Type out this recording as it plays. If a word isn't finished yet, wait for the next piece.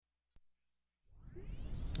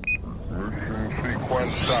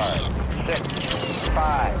start. 6,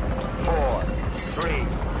 5, 4, 3,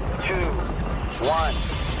 2, 1,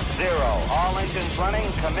 0. All engines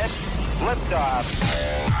running. Commit. Liftoff.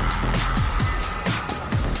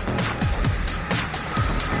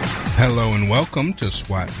 Hello and welcome to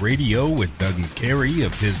SWAT Radio with Doug McCary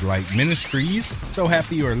of His Light Ministries. So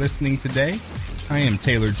happy you are listening today. I am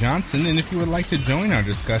Taylor Johnson, and if you would like to join our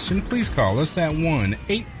discussion, please call us at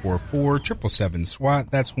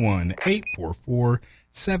 1-844-777-SWAT. That's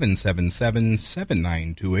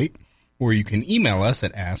 1-844-777-7928. Or you can email us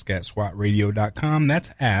at ask@swatradio.com. That's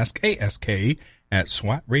ask, A-S-K, at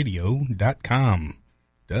swatradio.com.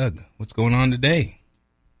 Doug, what's going on today?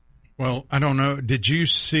 Well, I don't know. Did you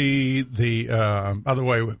see the, by the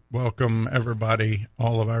way, welcome everybody,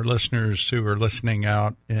 all of our listeners who are listening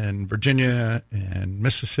out in Virginia and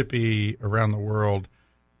Mississippi, around the world.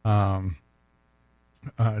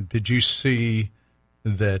 Did you see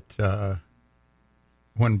that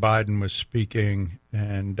when Biden was speaking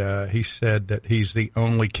and he said that he's the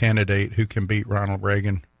only candidate who can beat Ronald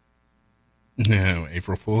Reagan? No,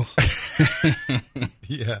 April Fools.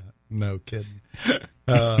 Yeah, no kidding.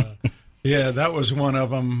 Yeah, that was one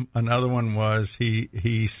of them. Another one was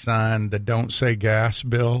he signed the Don't Say Gas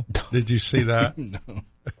bill. Did you see that? No.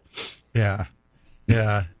 Yeah.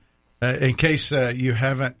 In case you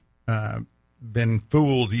haven't been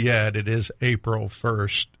fooled yet, it is April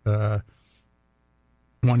 1st.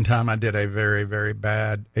 One time I did a very, very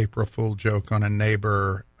bad April Fool joke on a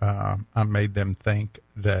neighbor. I made them think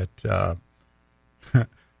that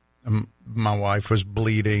my wife was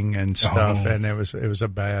bleeding and stuff, and it was a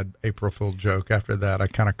bad April Fool joke. After that, I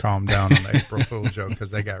kind of calmed down on the April Fool joke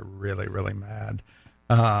because they got really, really mad.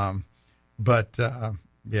 But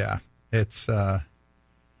yeah, it's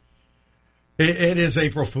it is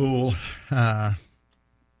April Fool.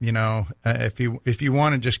 If you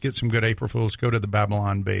want to just get some good April Fools, go to the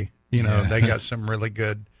Babylon Bee. They got some really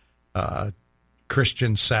good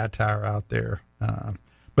Christian satire out there.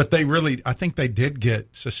 But I think they did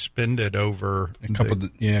get suspended over a couple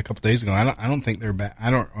days ago. I don't think they're back. I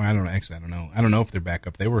don't know. Actually, I don't know. I don't know if they're back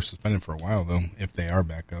up. They were suspended for a while though. If they are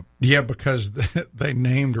back up, yeah, because they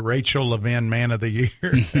named Rachel Levin Man of the Year.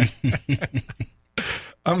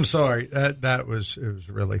 I'm sorry. It was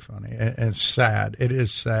really funny and sad. It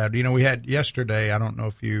is sad. We had yesterday. I don't know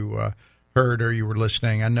if you heard or you were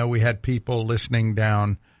listening. I know we had people listening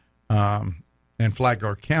down in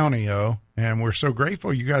Flagler County, and we're so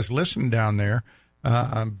grateful you guys listened down there.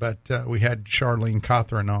 But we had Charlene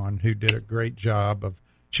Cothran on, who did a great job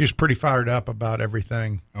she was pretty fired up about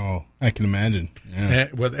everything. Oh, I can imagine. Yeah.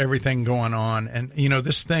 With everything going on. And,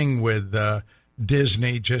 this thing with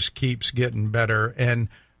Disney just keeps getting better. And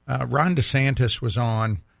Ron DeSantis was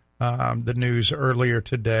on the news earlier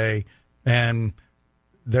today, and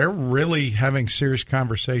they're really having serious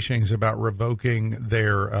conversations about revoking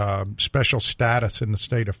their special status in the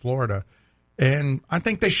state of Florida. And I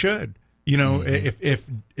think they should.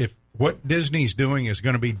 If what Disney's doing is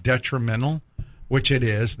going to be detrimental, which it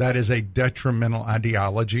is, that is a detrimental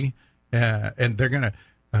ideology, and they're going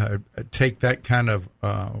to take that kind of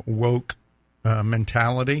woke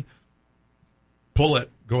mentality, pull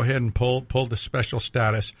it, go ahead and pull the special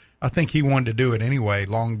status. I think he wanted to do it anyway,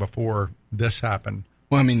 long before this happened.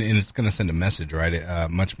 Well, I mean, and it's going to send a message, right?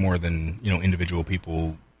 Much more than, individual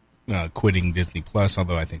people quitting Disney Plus,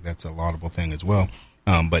 although I think that's a laudable thing as well.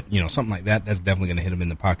 But, something like that's definitely going to hit them in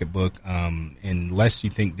the pocketbook. Unless you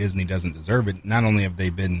think Disney doesn't deserve it. Not only have they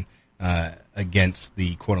been against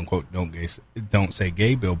the quote-unquote don't say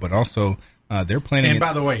gay bill, but also they're planning. And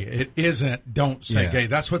by the way, it isn't don't say gay.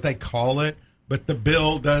 That's what they call it. But the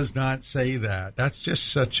bill does not say that. That's just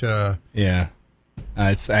such a... Yeah.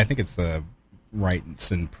 I think it's the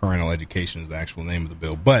Rights and Parental Education is the actual name of the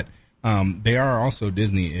bill. But they are also,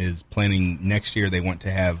 Disney is planning next year, they want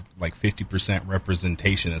to have like 50%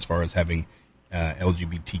 representation as far as having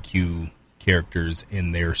LGBTQ characters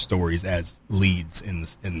in their stories as leads in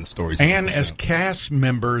the stories. And as cast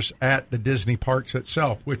members at the Disney parks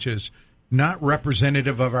itself, which is not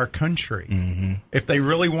representative of our country. Mm-hmm. If they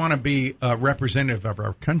really want to be representative of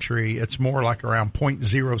our country, it's more like around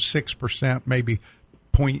 0.06%, maybe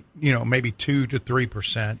maybe 2 to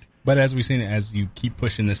 3%. But as we've seen, as you keep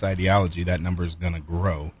pushing this ideology, that number is going to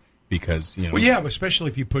grow because, Well, yeah,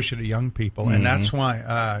 especially if you push it to young people. Mm-hmm. And that's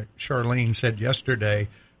why Charlene said yesterday,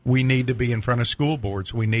 we need to be in front of school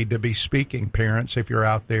boards. We need to be speaking. Parents, if you're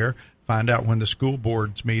out there, find out when the school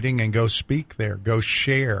board's meeting and go speak there. Go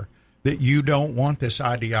share that you don't want this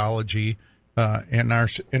ideology in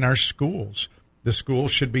our schools. The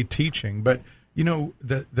schools should be teaching. But,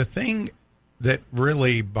 the thing that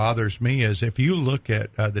really bothers me is if you look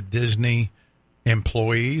at the Disney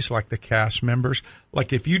employees, like the cast members.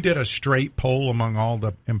 Like if you did a straight poll among all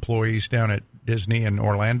the employees down at Disney in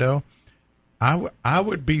Orlando, I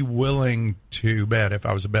would be willing to bet, if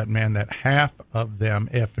I was a betting man, that half of them,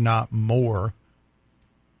 if not more,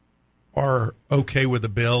 are okay with the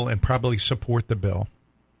bill and probably support the bill.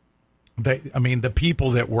 The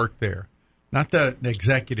people that work there, not the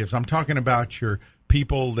executives. I'm talking about your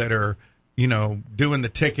people that are, doing the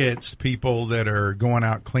tickets, people that are going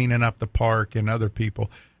out cleaning up the park, and other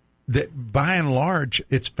people that, by and large,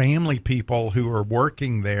 it's family people who are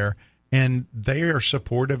working there, and they are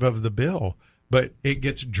supportive of the bill. But it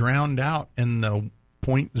gets drowned out in the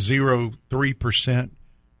 0.03%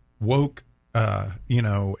 woke,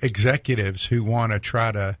 executives who want to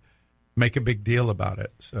try to make a big deal about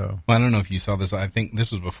it. So, well, I don't know if you saw this. I think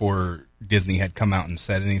this was before Disney had come out and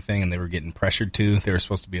said anything, and they were getting pressured to. There was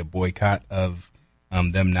supposed to be a boycott of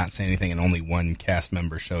them not saying anything, and only one cast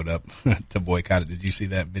member showed up to boycott it. Did you see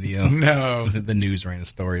that video? No. The news ran a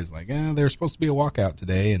story. It's like, there was supposed to be a walkout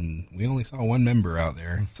today, and we only saw one member out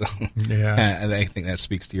there. So, yeah, I think that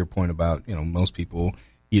speaks to your point about, most people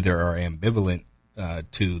either are ambivalent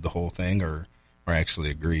to the whole thing or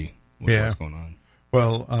actually agree with what's going on.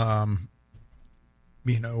 Well,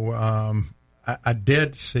 I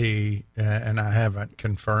did see, and I haven't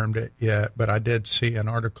confirmed it yet, but I did see an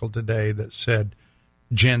article today that said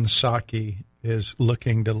Jen Psaki is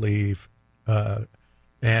looking to leave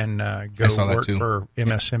and go work for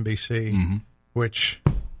MSNBC, mm-hmm. which,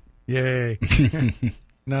 yay!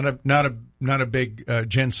 not a big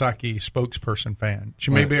Jen Psaki spokesperson fan.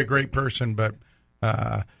 She may be a great person, but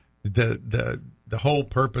the whole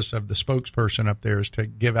purpose of the spokesperson up there is to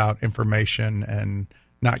give out information and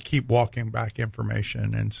not keep walking back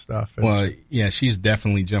information and stuff. Well, yeah, she's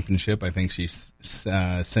definitely jumping ship. I think she's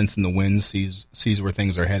sensing the wind, sees where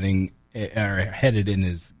things are headed, and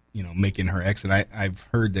is making her exit. I've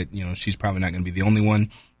heard that she's probably not going to be the only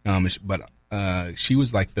one, but she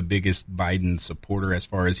was like the biggest Biden supporter as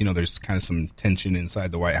far as there's kind of some tension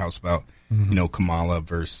inside the White House about Kamala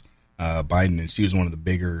versus Biden, and she was one of the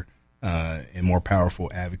bigger and more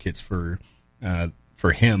powerful advocates for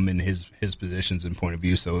him and his positions and point of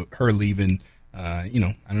view. So her leaving, I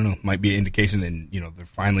don't know, might be an indication that,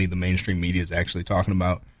 finally the mainstream media is actually talking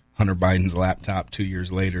about Hunter Biden's laptop 2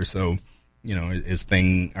 years later. So, is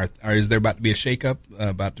there about to be a shakeup,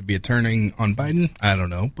 about to be a turning on Biden? I don't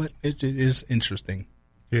know, but it is interesting.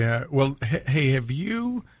 Yeah. Well, hey, have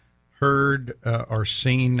you heard or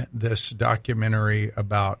seen this documentary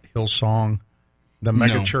about Hillsong, the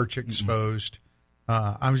mega church exposed?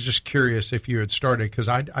 I was just curious if you had started, because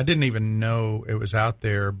I didn't even know it was out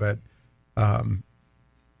there, but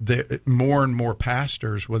more and more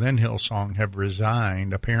pastors within Hillsong have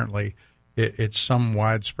resigned. Apparently, it's some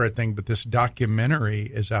widespread thing, but this documentary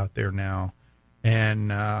is out there now,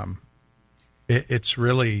 and it's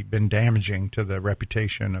really been damaging to the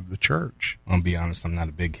reputation of the church. I'll be honest, I'm not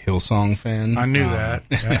a big Hillsong fan. I knew that.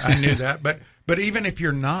 I knew that, But even if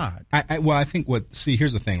you're not, I think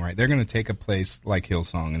here's the thing, right? They're going to take a place like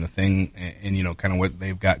Hillsong and the thing, and kind of what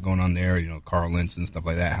they've got going on there, Carl Lentz and stuff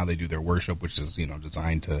like that, how they do their worship, which is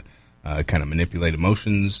designed to kind of manipulate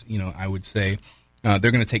emotions. I would say they're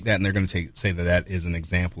going to take that and they're going to say that is an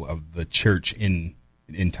example of the church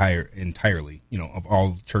entirely, of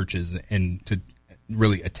all churches, and to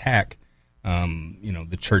really attack,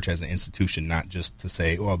 the church as an institution, not just to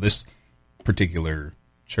say, well, this particular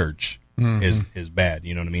church is bad.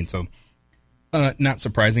 You know what I mean? So, not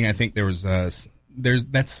surprising. I think that's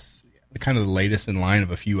kind of the latest in line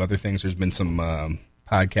of a few other things. There's been some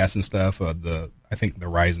podcasts and stuff. I think the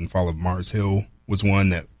Rise and Fall of Mars Hill was one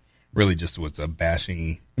that really just was a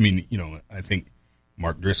bashing. I mean, I think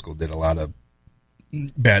Mark Driscoll did a lot of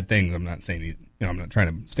bad things. I'm not saying I'm not trying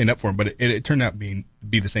to stand up for him, but it turned out be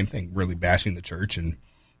the same thing, really bashing the church and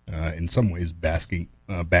in some ways bashing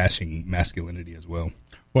masculinity as well.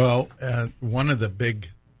 Well, one of the big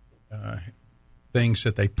things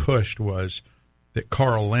that they pushed was that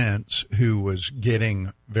Carl Lentz, who was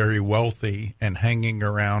getting very wealthy and hanging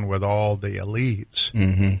around with all the elites,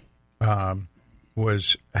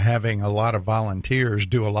 was having a lot of volunteers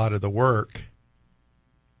do a lot of the work,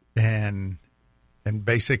 and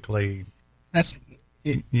basically, that's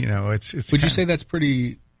it's. Would you say that's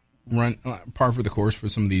pretty par for the course for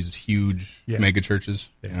some of these huge mega churches?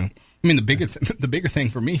 Yeah. I mean, the bigger thing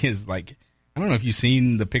for me is, like, I don't know if you've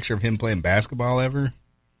seen the picture of him playing basketball ever.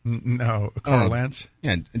 No, Carl Lentz.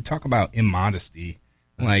 Yeah, and talk about immodesty.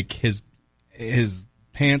 Like his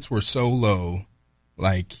pants were so low,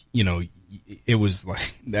 like it was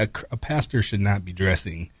like that. A pastor should not be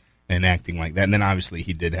dressing and acting like that. And then obviously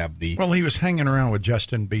he did have the... Well, he was hanging around with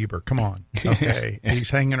Justin Bieber. Come on. Okay.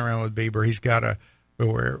 He's hanging around with Bieber. He's got to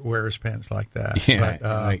wear his pants like that.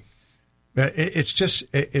 Yeah, but it's just,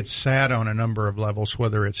 it's sad on a number of levels,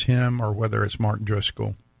 whether it's him or whether it's Mark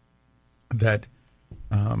Driscoll, that,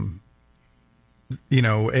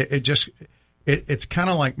 it's kind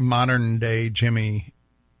of like modern day Jimmy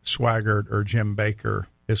Swaggart or Jim Baker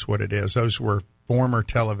is what it is. Those were former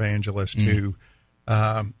televangelists who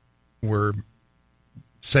were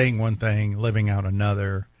saying one thing, living out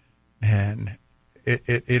another, and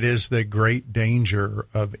it is the great danger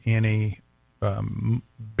of any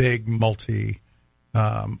big multi-level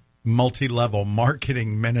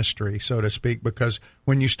marketing ministry, so to speak, because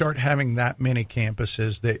when you start having that many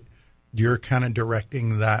campuses that you're kind of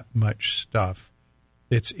directing that much stuff,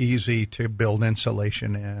 it's easy to build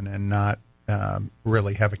insulation in and not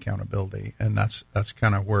really have accountability, and that's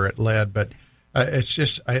kind of where it led. But it's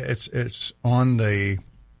just it's on the,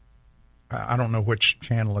 I don't know which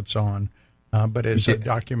channel it's on, but it's a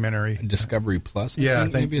documentary. Discovery Plus. I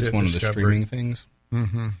think maybe it's one of the streaming things.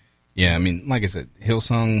 Mm-hmm. Yeah, I mean, like I said,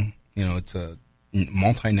 Hillsong, it's a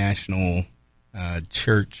multinational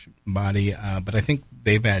church body, but I think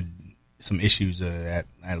they've had some issues at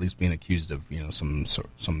least being accused of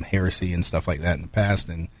some heresy and stuff like that in the past.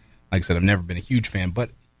 And like I said, I've never been a huge fan,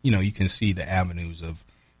 but you can see the avenues of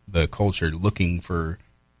the culture looking for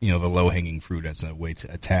the low hanging fruit as a way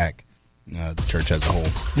to attack the church as a whole.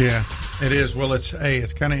 Yeah, it is. Well, it's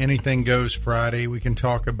kind of anything goes Friday. We can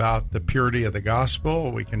talk about the purity of the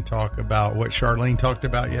gospel. We can talk about what Charlene talked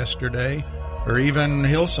about yesterday, or even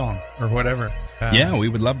Hillsong or whatever. Yeah, we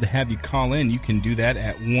would love to have you call in. You can do that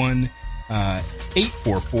at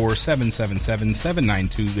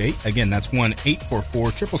 1-844-777-7928. Again, that's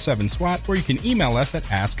 1-844-777-SWAT, or you can email us at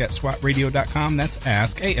ask@swatradio.com. That's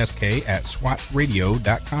ask, A-S-K,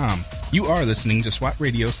 @swatradio.com. You are listening to SWAT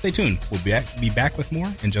Radio. Stay tuned. We'll be back with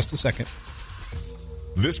more in just a second.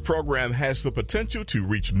 This program has the potential to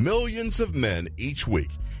reach millions of men each week.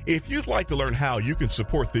 If you'd like to learn how you can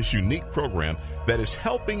support this unique program that is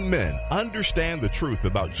helping men understand the truth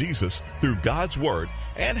about Jesus through God's Word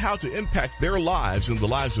and how to impact their lives and the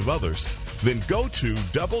lives of others, then go to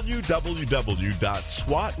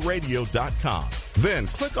www.swatradio.com. Then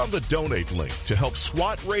click on the donate link to help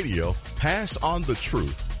SWAT Radio pass on the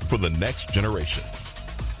truth for the next generation.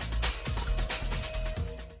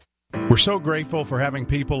 We're so grateful for having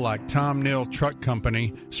people like Tom Neal Truck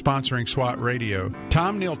Company sponsoring SWAT Radio.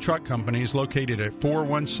 Tom Neal Truck Company is located at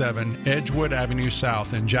 417 Edgewood Avenue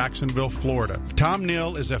South in Jacksonville, Florida. Tom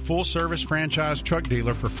Neal is a full-service franchise truck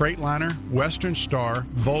dealer for Freightliner, Western Star,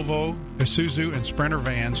 Volvo, Isuzu, and Sprinter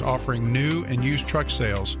vans, offering new and used truck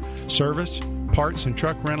sales, service, parts and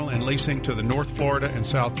truck rental and leasing to the North Florida and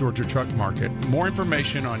South Georgia truck market. More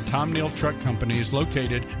information on Tom Neal Truck Company is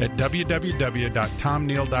located at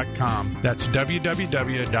www.tomneal.com. That's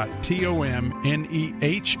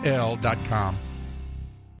www.tomnehl.com.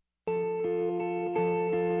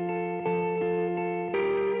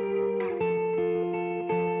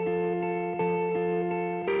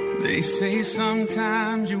 They say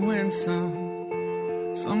sometimes you win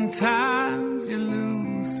some, sometimes you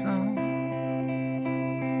lose some.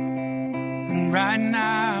 And right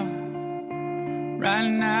now,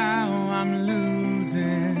 I'm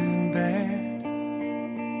losing bad.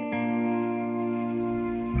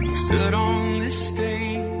 I stood on this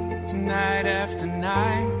stage night after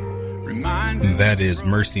night, reminding. That is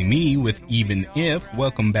Mercy Me with Even If.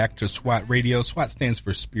 Welcome back to SWAT Radio. SWAT stands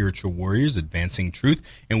for Spiritual Warriors, Advancing Truth.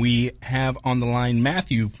 And we have on the line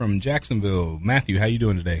Matthew from Jacksonville. Matthew, how you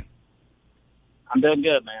doing today? I'm doing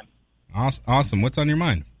good, man. Awesome. What's on your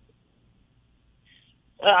mind?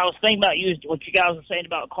 I was thinking about what you guys were saying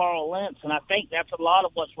about Carl Lentz, and I think that's a lot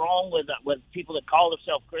of what's wrong with people that call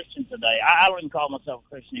themselves Christians today. I don't even call myself a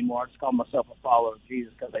Christian anymore. I just call myself a follower of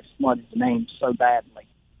Jesus because they smudged the name so badly.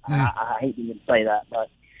 I hate to even say that,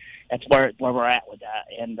 but that's where we're at with that.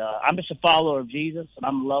 And I'm just a follower of Jesus, and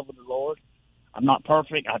I'm in love with the Lord. I'm not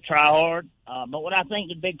perfect. I try hard. But what I think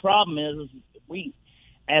the big problem is we,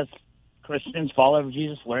 as Christians, followers of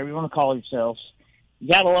Jesus, whatever you want to call yourselves, you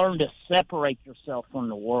got to learn to separate yourself from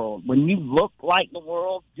the world. When you look like the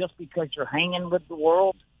world just because you're hanging with the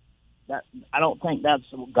world, I don't think that's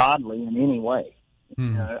godly in any way.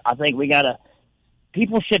 I think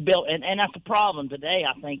people should build, and that's the problem today,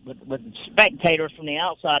 I think, with spectators from the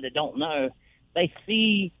outside that don't know. They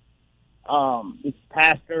see these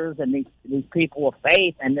pastors and these people of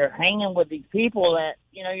faith, and they're hanging with these people that,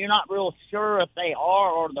 you're not real sure if they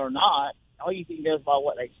are or they're not. All you can go is by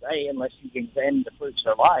what they say unless you can examine the fruits of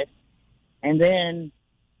their life. And then,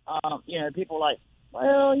 people like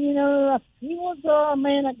well, you know, if he was a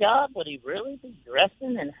man of God, would he really be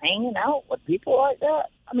dressing and hanging out with people like that?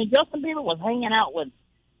 I mean, Justin Bieber was hanging out with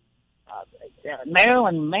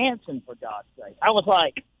Marilyn Manson, for God's sake. I was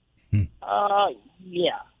like,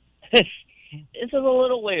 yeah. This is a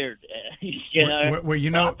little weird, you know. Well, you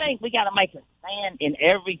know, I think we got to make a stand in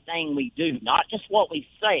everything we do, not just what we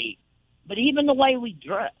say, but even the way we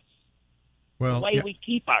dress, the way we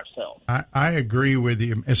keep ourselves. I agree with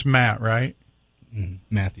you. It's Matt, right?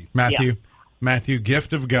 Matthew. Yeah. Matthew,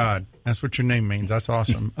 gift of God. That's what your name means. That's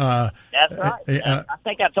awesome. That's right. I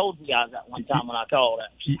think I told you guys that one time when I called.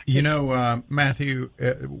 You know, Matthew,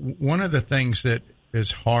 one of the things that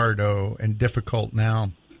is hard and difficult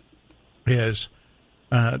now is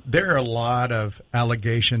there are a lot of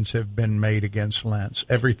allegations have been made against Lance.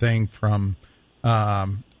 Everything from,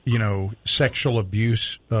 sexual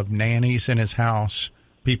abuse of nannies in his house,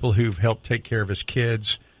 people who've helped take care of his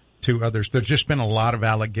kids, to others. There's just been a lot of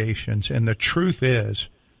allegations. And the truth is,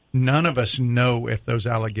 none of us know if those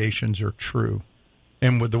allegations are true.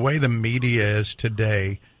 And with the way the media is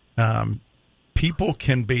today, people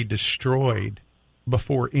can be destroyed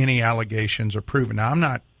before any allegations are proven. Now, I'm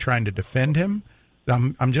not trying to defend him.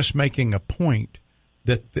 I'm just making a point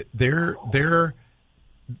that there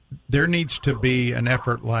needs to be an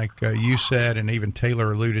effort, like you said, and even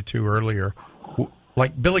Taylor alluded to earlier.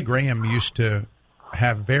 Like Billy Graham used to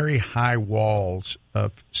have very high walls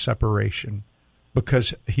of separation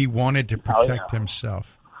because he wanted to protect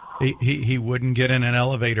himself. He wouldn't get in an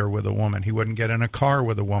elevator with a woman. He wouldn't get in a car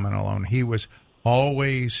with a woman alone. He was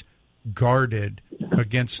always guarded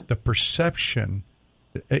against the perception,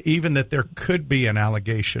 even that there could be an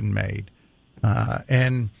allegation made.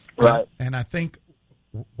 And I think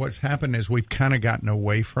what's happened is we've kind of gotten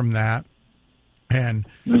away from that. And,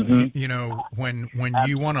 you know, when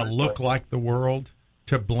you want to look like the world,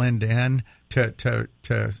 to blend in,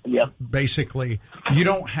 to basically, you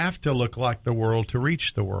don't have to look like the world to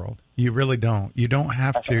reach the world. You really don't. You don't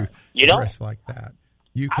have to dress like that.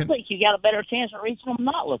 I think you got a better chance of reaching them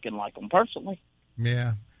not looking like them, personally.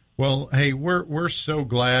 Yeah. Well, hey, we're so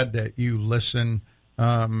glad that you listen.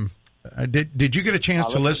 Did you get a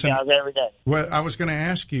chance to listen? To you guys every day. Well, I was going to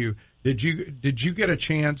ask you, did you get a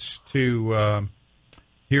chance to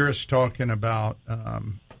hear us talking about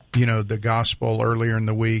the gospel earlier in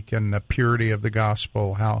the week and the purity of the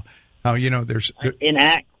gospel? How there's in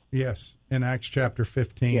Acts. Yes, in Acts chapter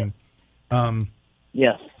 15.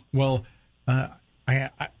 Yes. Well, I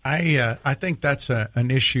think that's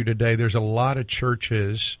an issue today. There's a lot of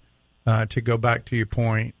churches, to go back to your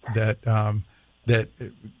point, that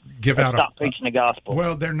give out stop preaching the gospel.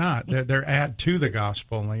 Well, they're not. They're add to the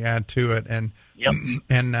gospel, and they add to it. And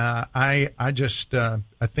I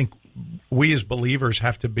think we as believers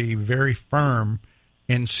have to be very firm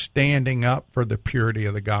in standing up for the purity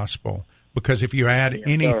of the gospel. Because if you add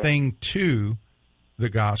anything to the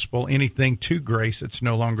gospel, anything to grace, it's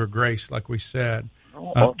no longer grace, like we said.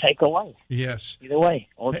 Or take away. Yes. Either way.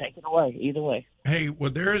 Or take it away. Either way. Hey, well,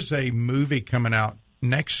 there is a movie coming out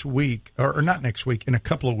next week, or not next week, in a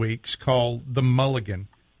couple of weeks, called The Mulligan.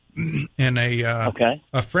 And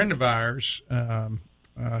a friend of ours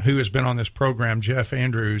who has been on this program, Jeff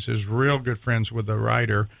Andrews, is real good friends with the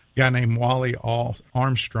writer, a guy named Wally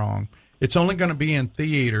Armstrong. It's only going to be in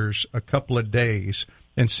theaters a couple of days.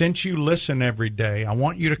 And since you listen every day, I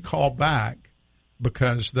want you to call back,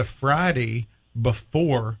 because the Friday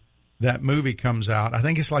before that movie comes out, I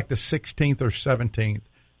think it's like the 16th or 17th.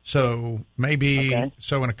 So maybe,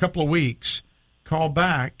 so in a couple of weeks, call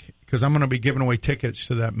back, because I'm going to be giving away tickets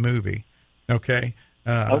to that movie. Okay?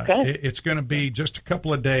 It's going to be just a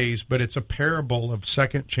couple of days, but it's a parable of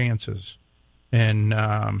second chances. And,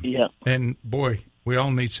 and boy, we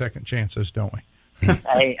all need second chances, don't we?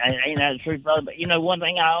 Hey, ain't that the truth, brother? But, one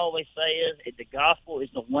thing I always say is the gospel is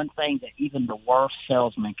the one thing that even the worst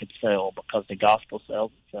salesman could sell, because the gospel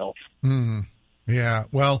sells itself. Yeah.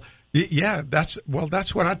 Well, that's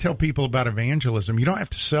what I tell people about evangelism. You don't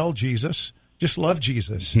have to sell Jesus. Just love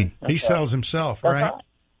Jesus. He sells himself, right?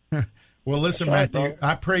 Well, listen, Matthew,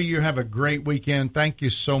 I pray you have a great weekend. Thank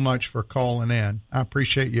you so much for calling in. I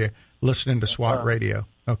appreciate you listening to SWAT Radio.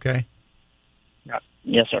 Okay?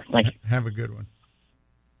 Yes, sir. Thank you. Have a good one.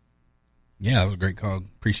 Yeah, that was a great call.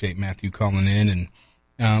 Appreciate Matthew calling in.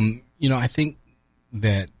 And, I think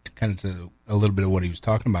that kind of to a little bit of what he was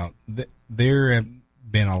talking about, there have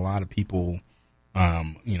been a lot of people,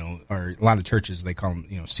 or a lot of churches, they call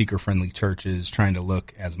them, seeker-friendly churches, trying to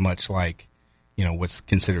look as much like, what's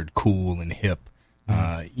considered cool and hip,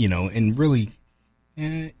 and really,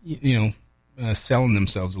 selling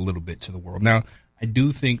themselves a little bit to the world. Now, I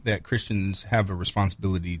do think that Christians have a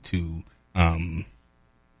responsibility to,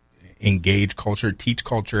 engage culture, teach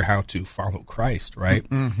culture how to follow Christ, right?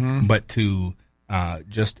 Mm-hmm. But to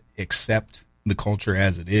just accept the culture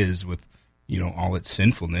as it is with, all its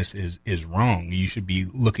sinfulness is wrong. You should be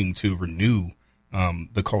looking to renew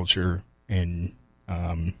the culture and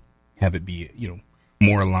have it be,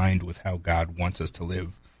 more aligned with how God wants us to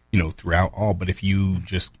live, throughout all. But if you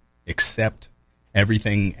just accept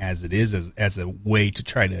everything as it is, as a way to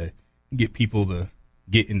try to get people to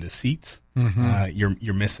get into seats,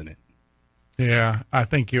 you're missing it. Yeah, I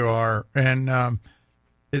think you are. And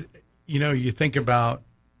you think about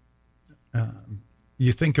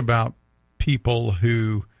people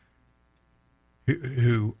who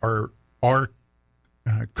are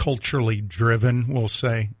culturally driven. We'll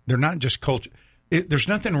say they're not just culture. There's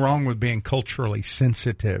nothing wrong with being culturally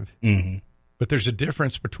sensitive, but there's a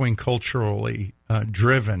difference between culturally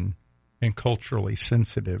driven and culturally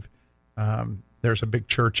sensitive. There's a big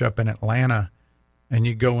church up in Atlanta, and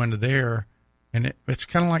you go into there, and it's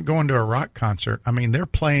kind of like going to a rock concert. I mean, they're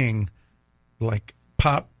playing like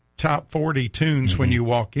pop top 40 tunes when you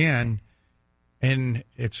walk in, and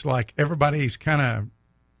it's like everybody's kind of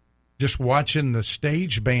just watching the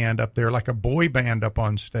stage band up there, like a boy band up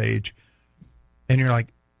on stage. And you're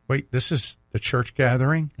like, wait, this is the church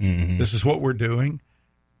gathering? This is what we're doing?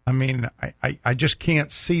 I mean, I just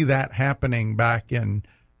can't see that happening back in,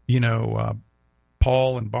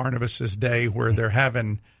 Paul and Barnabas's day, where they're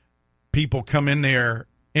having people come in there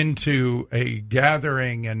into a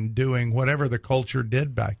gathering and doing whatever the culture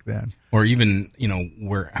did back then. Or even,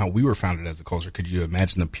 how we were founded as a culture. Could you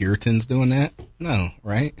imagine the Puritans doing that? No,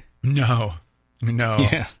 right? No.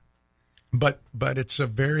 Yeah. But it's a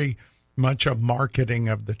very much a marketing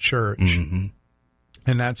of the church. And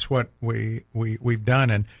that's what we've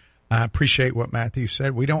done. And I appreciate what Matthew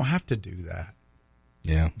said. We don't have to do that.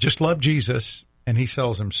 Yeah. Just love Jesus, and he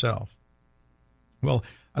sells himself. Well,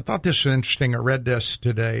 I thought this was interesting. I read this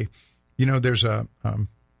today. There's a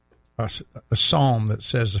psalm that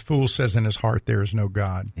says, "The fool says in his heart, there is no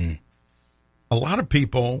God." A lot of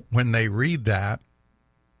people, when they read that,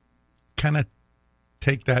 kind of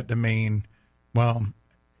take that to mean, well,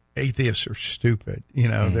 atheists are stupid.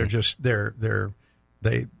 They're just they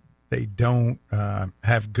don't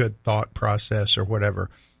have good thought process or whatever.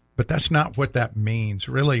 But that's not what that means.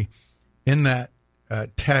 Really, in that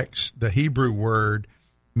text, the Hebrew word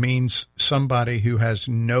means somebody who has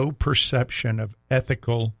no perception of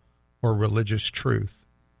ethical or religious truth.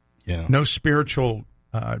 Yeah. No spiritual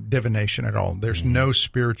divination at all. There's no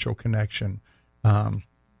spiritual connection.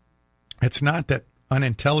 It's not that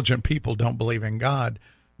unintelligent people don't believe in God,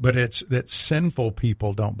 but it's that sinful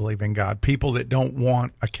people don't believe in God, people that don't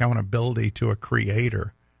want accountability to a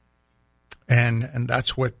creator. And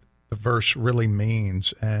that's what the verse really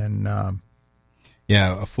means. And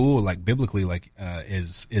a fool, like biblically,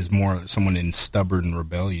 is more someone in stubborn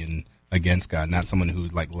rebellion against God, not someone who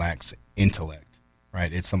lacks intellect,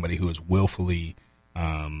 right? It's somebody who is willfully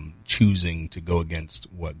choosing to go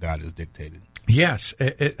against what God has dictated. Yes.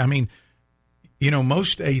 I mean,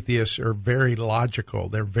 most atheists are very logical.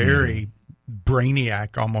 They're very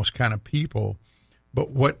brainiac, almost kind of people.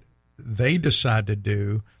 But what they decide to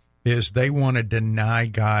do is they want to deny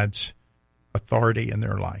God's authority in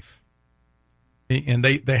their life. And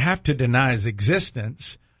they have to deny his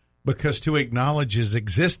existence, because to acknowledge his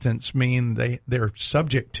existence means they're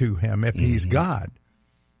subject to him if he's God.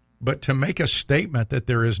 But to make a statement that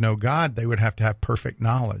there is no God, they would have to have perfect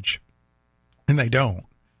knowledge. And they don't.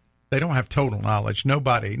 They don't have total knowledge. No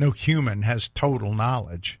human has total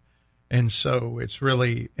knowledge. And so it's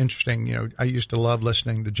really interesting. I used to love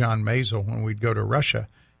listening to John Mazel when we'd go to Russia,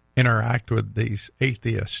 interact with these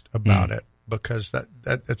atheists about it, because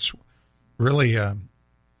that's really a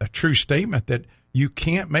true statement, that you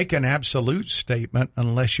can't make an absolute statement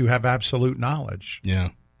unless you have absolute knowledge. Yeah.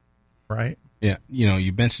 Right? Yeah.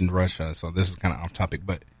 You mentioned Russia, so this is kind of off topic,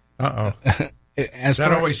 but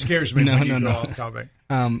that always scares me. When you go off topic.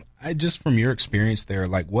 Just from your experience there,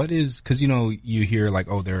 what is, because you hear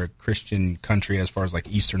they're a Christian country as far as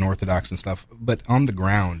Eastern Orthodox and stuff, but on the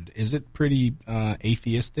ground, is it pretty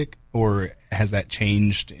atheistic, or has that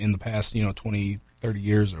changed in the past 20, 30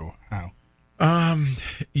 years, or how?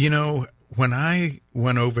 When I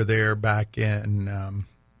went over there back in,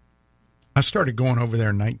 I started going over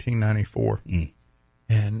there in 1994.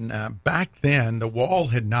 And back then, the wall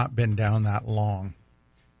had not been down that long.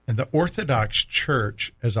 And the Orthodox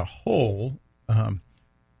Church as a whole,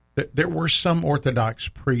 there were some Orthodox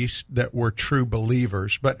priests that were true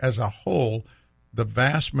believers, but as a whole, the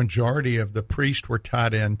vast majority of the priests were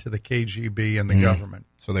tied into the KGB and the government.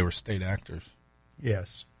 So they were state actors.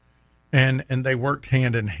 Yes. And they worked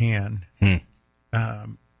hand in hand.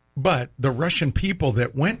 But the Russian people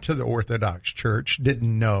that went to the Orthodox Church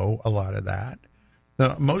didn't know a lot of that.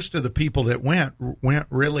 Most of the people that went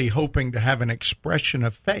really hoping to have an expression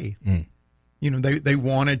of faith. You know, they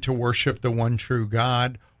wanted to worship the one true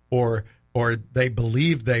God, or they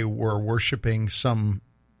believed they were worshiping some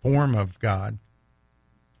form of God.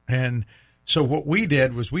 And so what we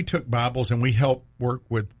did was we took Bibles and we helped work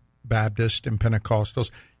with Baptists and Pentecostals.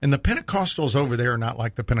 And the Pentecostals over there are not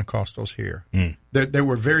like the Pentecostals here. They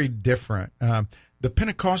were very different. The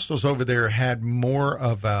Pentecostals over there had more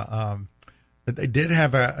of they did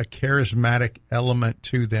have a charismatic element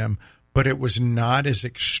to them, but it was not as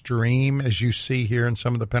extreme as you see here in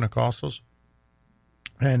some of the Pentecostals.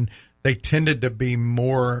 And they tended to be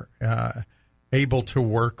more able to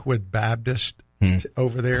work with Baptists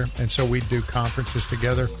over there. And so we'd do conferences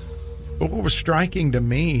together. But what was striking to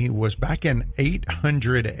me was back in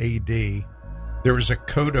 800 AD, there was a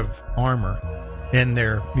coat of armor in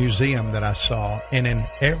their museum that I saw. And in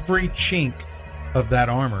every chink of that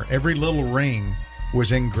armor, every little ring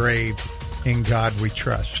was engraved, "In God We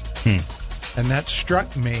Trust." And that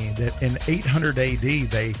struck me that in 800 AD,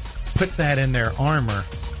 they put that in their armor.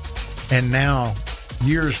 And now,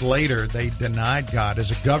 years later, they denied God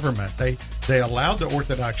as a government. They allowed the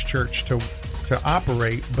Orthodox Church to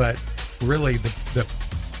operate, but really the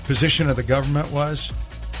position of the government was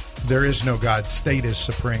there is no God. State is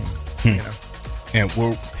supreme. You know. And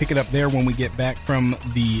we'll pick it up there when we get back from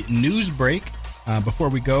the news break. Before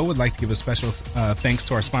we go, we'd like to give a special thanks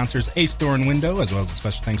to our sponsors, Ace Door and Window, as well as a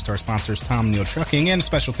special thanks to our sponsors, Tom Neal Trucking, and a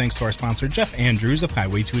special thanks to our sponsor, Jeff Andrews of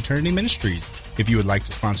Highway to Eternity Ministries. If you would like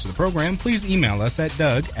to sponsor the program, please email us at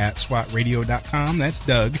doug@swatradio.com. That's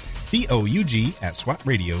Doug, DOUG,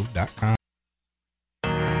 @swatradio.com.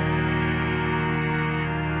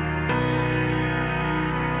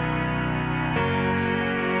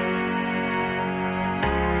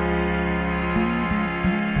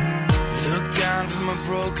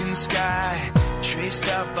 Broken sky, traced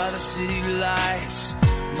out by the city lights.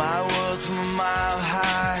 My world from a mile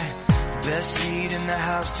high. Best seat in the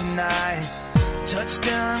house tonight.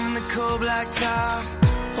 Touchdown in the cold black top.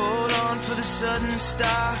 Hold on for the sudden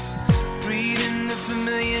stop. Breathe in the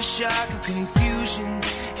familiar shock of confusion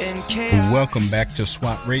and chaos. Welcome back to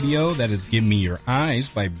SWAT Radio. That is Give Me Your Eyes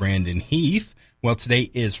by Brandon Heath. Well,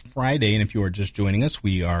 today is Friday, and if you are just joining us,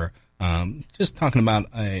 we are just talking about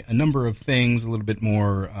a number of things, a little bit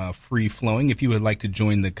more free-flowing. If you would like to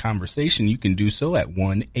join the conversation, you can do so at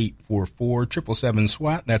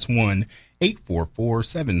 1-844-777-SWAT. That's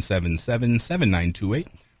 1-844-777-7928.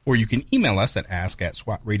 Or you can email us at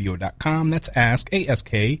ask@swatradio.com. That's ask,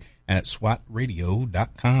 A-S-K,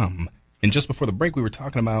 @swatradio.com. And just before the break, we were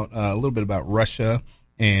talking about a little bit about Russia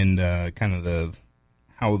and kind of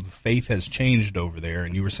how the faith has changed over there.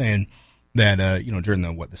 And you were saying that, during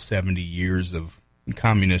the 70 years of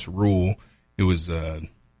communist rule, it was a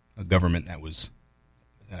government that was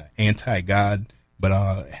anti-God,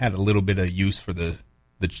 but had a little bit of use for the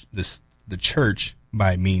church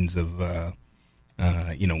by means of, when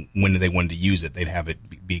they wanted to use it, they'd have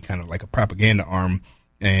it be kind of like a propaganda arm.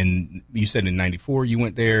 And you said in 94 you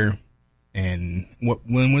went there, and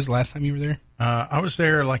when was the last time you were there? I was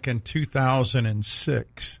there like in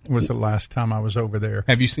 2006 was the last time I was over there.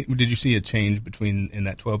 Did you see a change in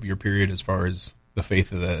that 12-year period as far as the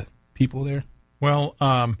faith of the people there? Well,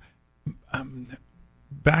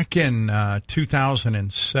 back in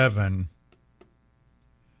 2007,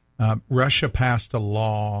 Russia passed a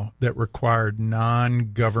law that required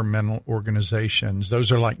non-governmental organizations,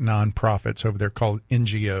 those are like nonprofits over there called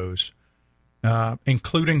NGOs,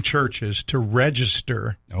 including churches, to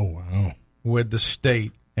register with the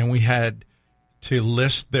state. And we had to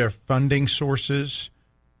list their funding sources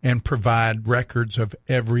and provide records of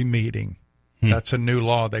every meeting. That's a new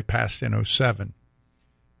law they passed in 2007.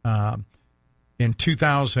 In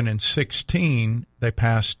 2016, they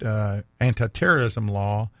passed an anti-terrorism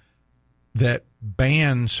law that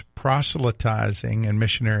bans proselytizing and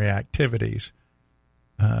missionary activities.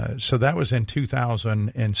 So that was in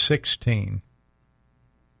 2016.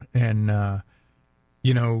 And,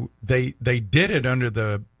 they did it under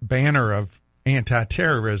the banner of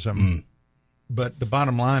anti-terrorism. But the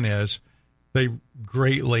bottom line is they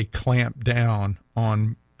greatly clamped down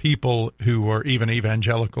on people who are even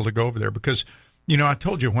evangelical to go over there. Because, I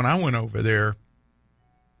told you when I went over there,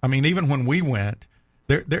 I mean, even when we went,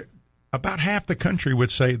 they're about half the country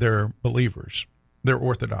would say they're believers. They're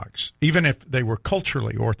Orthodox. Even if they were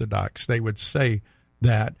culturally Orthodox, they would say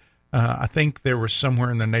that. I think there was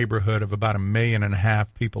somewhere in the neighborhood of about 1.5 million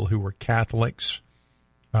people who were Catholics.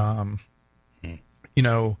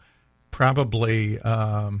 Probably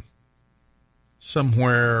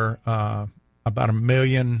somewhere about 1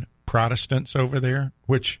 million Protestants over there,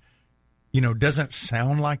 which, doesn't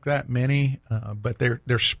sound like that many, but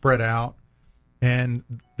they're spread out. And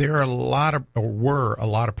there are were a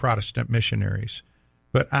lot of Protestant missionaries.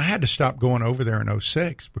 But I had to stop going over there in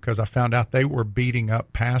 2006 because I found out they were beating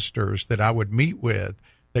up pastors that I would meet with.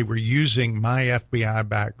 They were using my FBI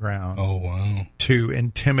background to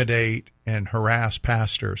intimidate and harass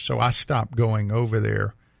pastors. So I stopped going over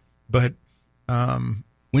there. But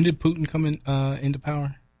when did Putin come into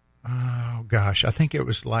power? Oh, gosh. I think it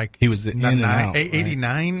was like he was in and out,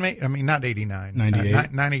 89, right? I mean, not 89.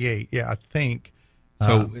 98? 98, yeah, I think.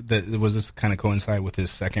 So was this kind of coincide with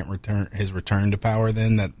his return to power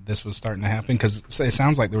then, that this was starting to happen? Because it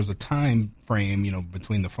sounds like there was a time frame,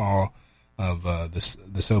 between the fall of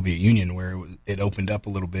the Soviet Union where it opened up a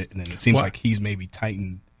little bit, and then it seems like he's maybe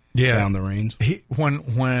tightened down the reins.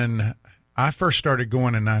 When I first started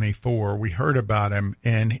going in 94, we heard about him,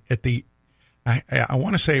 and I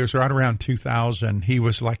want to say it was right around 2000, he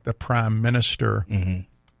was like the prime minister,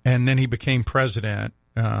 and then he became president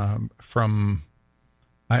for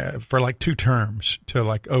like 2 terms to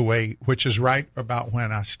like 2008, which is right about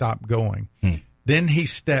when I stopped going. Then he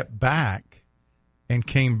stepped back and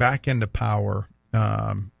came back into power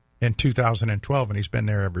in 2012, and he's been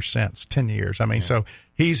there ever since, 10 years. I mean, so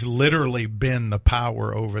he's literally been the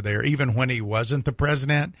power over there. Even when he wasn't the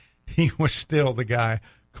president, he was still the guy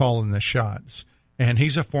calling the shots. And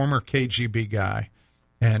he's a former KGB guy.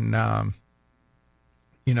 And,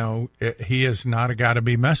 he is not a guy to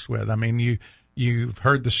be messed with. I mean, You've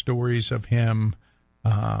heard the stories of him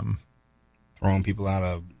throwing people out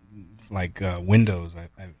of windows.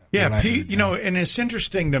 And it's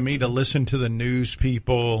interesting to me to listen to the news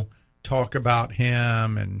people talk about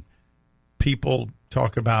him, and people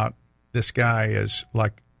talk about this guy as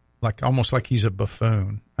like almost like he's a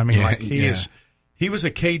buffoon. I mean, he was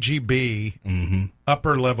a KGB,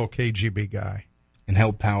 upper level KGB guy, and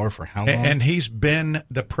held power for how long? And he's been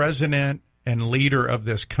the president and leader of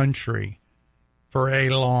this country for a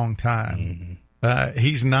long time.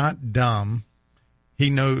 He's not dumb. He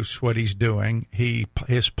knows what he's doing. He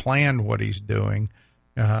has planned what he's doing.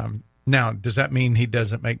 Now, does that mean he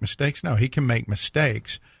doesn't make mistakes? No, he can make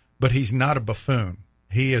mistakes, but he's not a buffoon.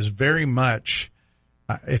 He is very much,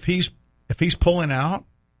 if he's pulling out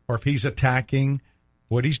or if he's attacking,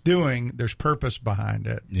 what he's doing, there's purpose behind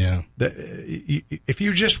it. Yeah. If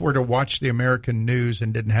you just were to watch the American news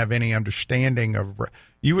and didn't have any understanding of,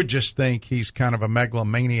 you would just think he's kind of a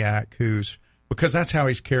megalomaniac because that's how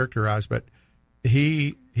he's characterized. But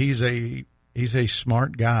he's a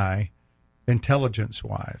smart guy, intelligence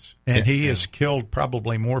wise, and he has killed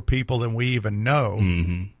probably more people than we even know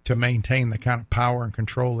to maintain the kind of power and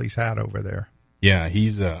control he's had over there. Yeah,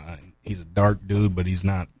 he's a dark dude, but he's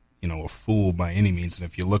not a fool by any means. And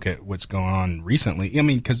if you look at what's going on recently, I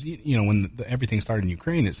mean, because when everything started in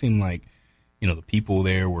Ukraine, it seemed like the people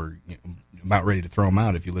there were about ready to throw him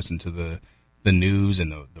out. If you listen to the news,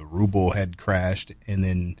 and the ruble had crashed, and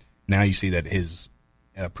then now you see that his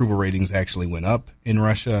approval ratings actually went up in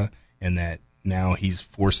Russia, and that now he's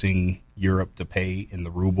forcing Europe to pay in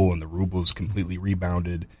the ruble, and the ruble's completely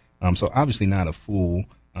rebounded. So obviously not a fool,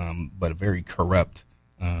 but a very corrupt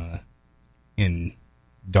and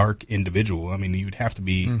dark individual. I mean, you'd have to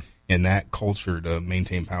be in that culture to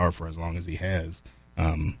maintain power for as long as he has.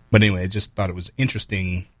 But anyway, I just thought it was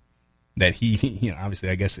interesting that he, obviously,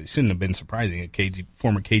 I guess it shouldn't have been surprising. A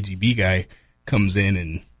former KGB guy comes in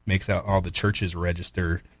and makes out all the churches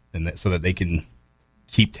register, and so that they can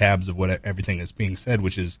keep tabs of what everything is being said,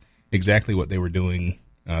 which is exactly what they were doing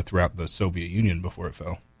throughout the Soviet Union before it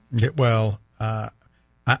fell. Well,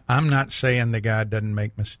 I'm not saying the guy doesn't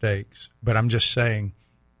make mistakes, but I'm just saying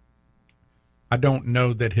I don't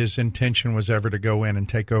know that his intention was ever to go in and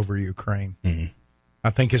take over Ukraine. I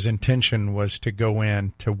think his intention was to go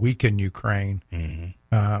in to weaken Ukraine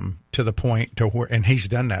to the point to where, and he's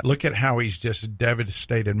done that. Look at how he's just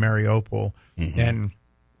devastated Mariupol, and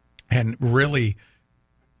really,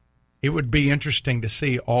 it would be interesting to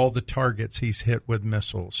see all the targets he's hit with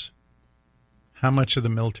missiles. How much of the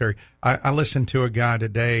military? I listened to a guy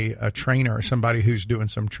today, a trainer, somebody who's doing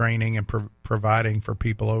some training and providing for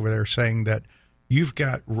people over there, saying that you've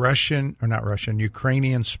got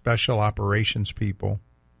Ukrainian special operations people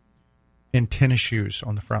in tennis shoes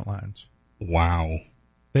on the front lines. Wow.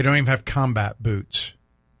 They don't even have combat boots.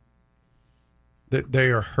 They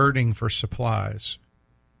are hurting for supplies.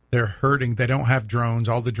 They're hurting. They don't have drones.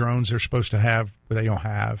 All the drones they're supposed to have, they don't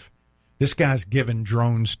have. This guy's giving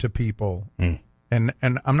drones to people. And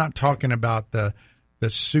I'm not talking about the the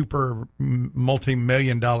super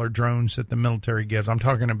multi-million-dollar drones that the military gives. I'm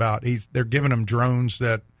talking about they're giving them drones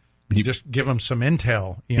that just give them some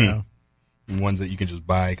intel, you know. Ones that you can just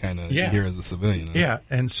buy kind of here as a civilian. Huh? Yeah,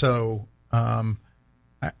 and so I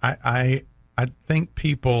think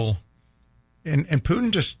people, and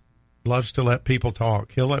Putin just loves to let people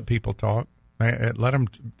talk. He'll let people talk. Let him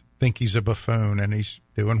think he's a buffoon and he's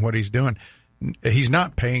doing what he's doing. He's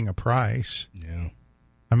not paying a price. Yeah.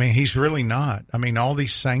 I mean, he's really not. I mean, all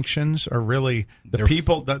these sanctions are really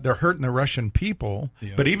people that they're hurting the Russian people.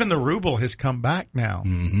 Yep. But even the ruble has come back now,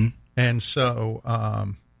 and so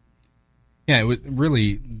it was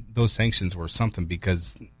really, those sanctions were something,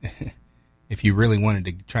 because if you really wanted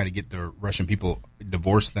to try to get the Russian people,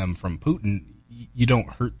 divorce them from Putin, you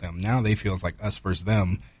don't hurt them. Now they feel it's like us versus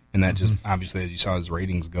them, and that just obviously, as you saw, his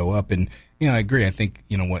ratings go up. And I agree. I think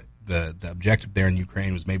what the objective there in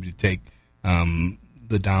Ukraine was maybe to take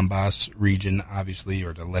the Donbass region, obviously,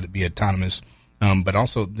 or to let it be autonomous, but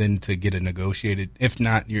also then to get a negotiated, if you're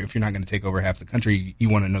not going to take over half the country, you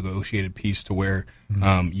want a negotiated peace to where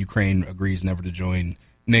Ukraine agrees never to join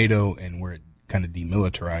NATO, and where it kind of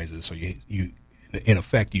demilitarizes. So you in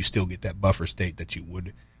effect, you still get that buffer state that you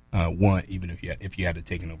would want, even if you had to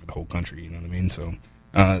take over the whole country. You know what I mean? So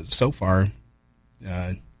so far,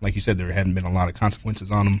 like you said, there hadn't been a lot of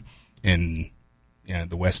consequences on them, and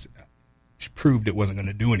the West proved it wasn't going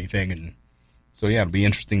to do anything. And so it'll be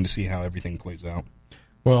interesting to see how everything plays out.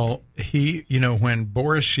 Well, when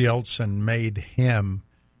Boris Yeltsin made him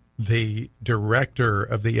the director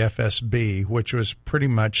of the FSB, which was pretty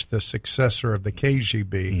much the successor of the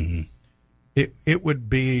KGB, it would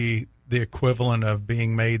be the equivalent of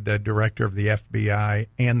being made the director of the FBI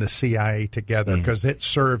and the CIA together, because it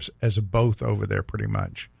serves as both over there pretty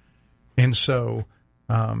much. And so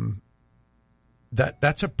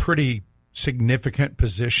that's a pretty significant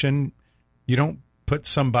position. You don't put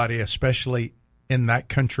somebody, especially in that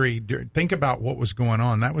country. Think about what was going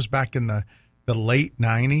on. That was back in the late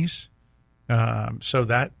 90s. So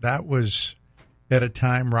that was at a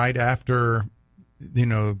time right after,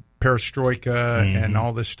 perestroika and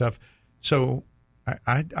all this stuff. So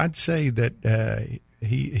I'd say that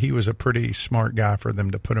he was a pretty smart guy for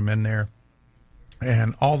them to put him in there.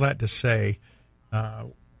 And all that to say,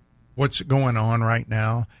 what's going on right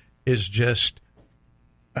now is just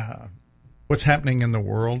what's happening in the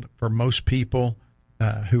world for most people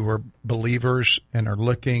who are believers and are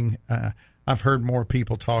looking. I've heard more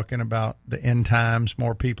people talking about the end times,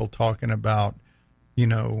 more people talking about,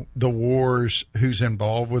 the wars, who's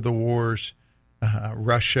involved with the wars,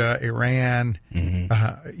 Russia, Iran,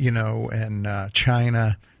 and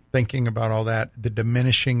China, thinking about all that, the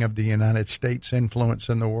diminishing of the United States' influence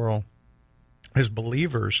in the world. As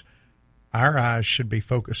believers, our eyes should be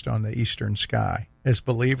focused on the eastern sky. As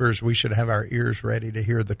believers, we should have our ears ready to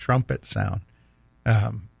hear the trumpet sound,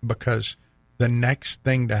 because the next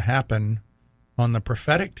thing to happen on the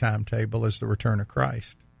prophetic timetable is the return of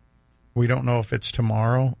Christ. We don't know if it's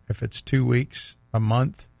tomorrow, if it's 2 weeks, a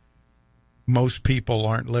month. Most people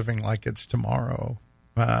aren't living like it's tomorrow,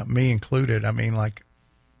 me included. I mean, like,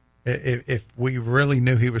 if we really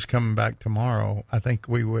knew he was coming back tomorrow, I think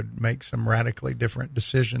we would make some radically different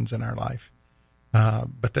decisions in our life.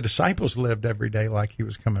 But the disciples lived every day like he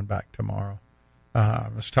was coming back tomorrow. I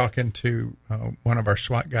was talking to one of our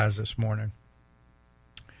SWAT guys this morning,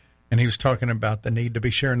 and he was talking about the need to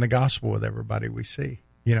be sharing the gospel with everybody we see,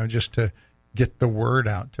 just to get the word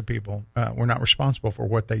out to people. We're not responsible for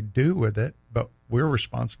what they do with it, but we're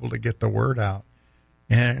responsible to get the word out.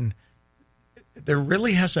 And there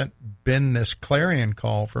really hasn't been this clarion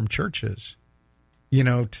call from churches,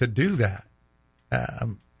 to do that.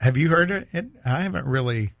 Have you heard it? I haven't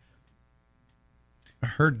really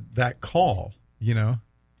heard that call,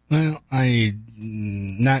 Well,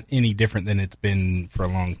 not any different than it's been for a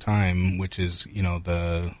long time, which is,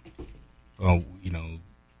 there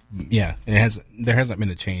hasn't been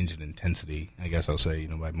a change in intensity, I guess I'll say,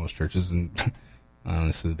 by most churches. And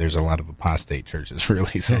honestly, there's a lot of apostate churches,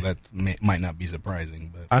 really, so that might not be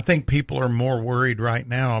surprising. But I think people are more worried right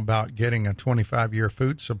now about getting a 25-year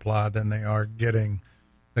food supply than they are getting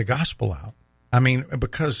the gospel out. I mean,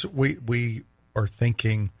 because we are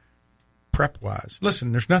thinking prep-wise.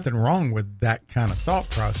 Listen, there's nothing wrong with that kind of thought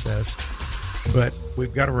process, but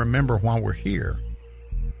we've got to remember why we're here.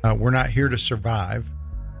 We're not here to survive.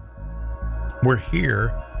 We're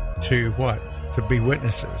here to what? To be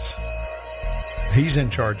witnesses. He's in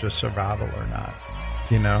charge of survival or not.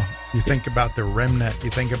 You think about the remnant.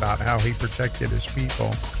 You think about how he protected his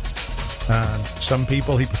people. Some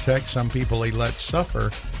people he protects, some people he lets suffer.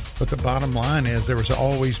 But the bottom line is there was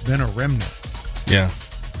always been a remnant. Yeah.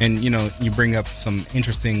 And, you bring up some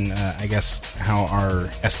interesting, I guess, how our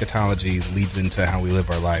eschatology leads into how we live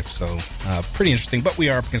our life. So pretty interesting. But we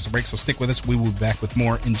are up against the break, so stick with us. We will be back with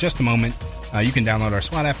more in just a moment. You can download our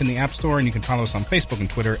SWAT app in the App Store, and you can follow us on Facebook and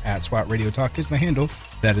Twitter at SWAT Radio Talk is the handle.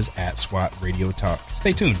 That is at SWAT Radio Talk.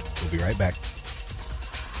 Stay tuned. We'll be right back.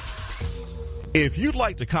 If you'd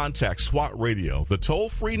like to contact SWAT Radio, the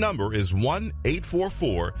toll-free number is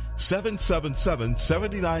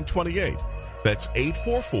 1-844-777-7928. That's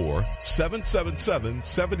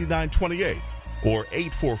 844-777-7928 or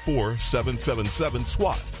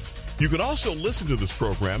 844-777-SWAT. You can also listen to this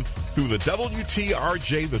program through the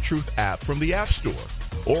WTRJ The Truth app from the App Store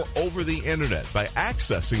or over the internet by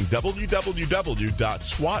accessing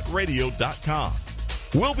www.swatradio.com.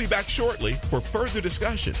 We'll be back shortly for further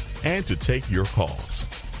discussion and to take your calls.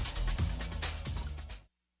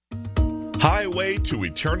 Highway to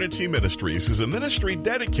Eternity Ministries is a ministry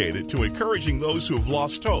dedicated to encouraging those who have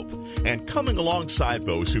lost hope and coming alongside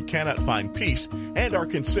those who cannot find peace and are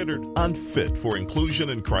considered unfit for inclusion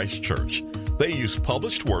in Christ's church. They use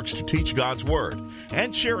published works to teach God's Word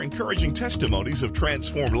and share encouraging testimonies of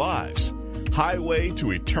transformed lives. Highway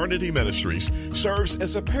to Eternity Ministries serves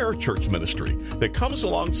as a parachurch ministry that comes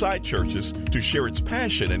alongside churches to share its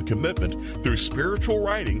passion and commitment through spiritual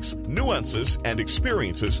writings, nuances, and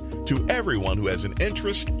experiences to everyone who has an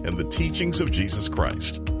interest in the teachings of Jesus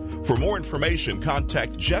Christ. For more information,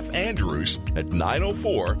 contact Jeff Andrews at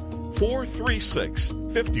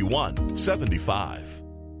 904-436-5175.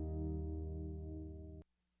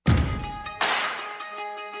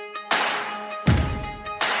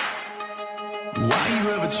 Why you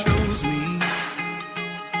ever chose me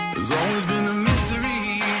has always been a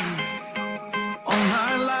mystery. All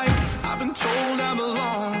my life I've been told I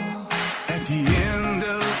belong at the end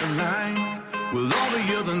of the line. With all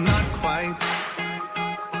the other not quite,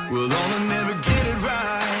 with all the never get it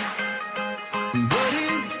right. But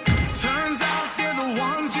it turns out they're the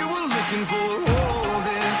ones you were looking for all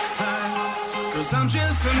this time. 'Cause I'm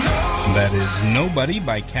just a nobody. That is Nobody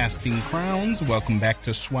by Casting Crowns. Welcome back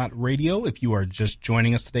to SWAT Radio. If you are just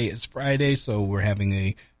joining us today, it's Friday, so we're having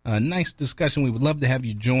a nice discussion. We would love to have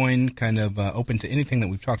you join, kind of open to anything that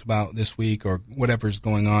we've talked about this week or whatever's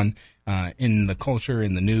going on in the culture,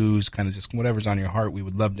 in the news, kind of just whatever's on your heart. We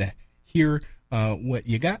would love to hear what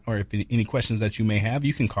you got, or if any questions that you may have.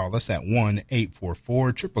 You can call us at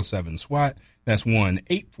 1-844-777-SWAT. That's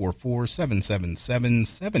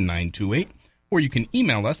 1-844-777-7928. Or you can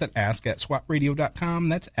email us at ask@swatradio.com.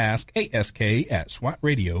 That's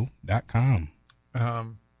ask@swatradio.com.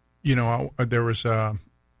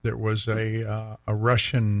 There was a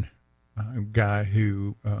Russian guy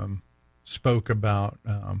who spoke about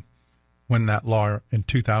when that law in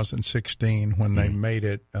 2016, when they made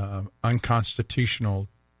it unconstitutional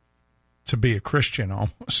to be a Christian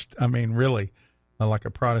almost. I mean, really, like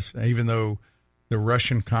a Protestant, even though the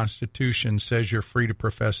Russian Constitution says you're free to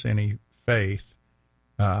profess any faith,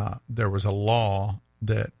 there was a law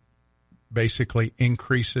that basically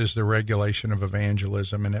increases the regulation of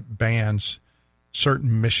evangelism, and it bans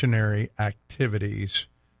certain missionary activities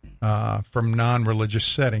from non-religious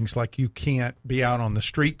settings. Like you can't be out on the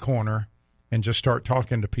street corner and just start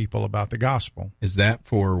talking to people about the gospel. Is that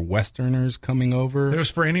for Westerners coming over? It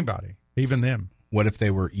was for anybody, even them. What if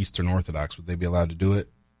they were Eastern Orthodox? Would they be allowed to do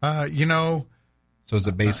it? So is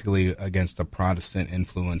it basically against a Protestant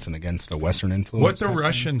influence and against a Western influence? What the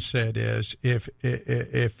Russians said is, if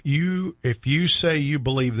you say you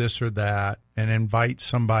believe this or that and invite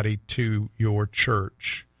somebody to your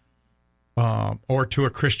church, or to a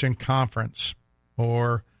Christian conference,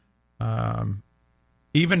 or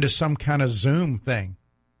even to some kind of Zoom thing,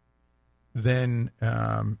 then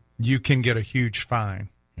you can get a huge fine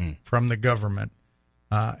from the government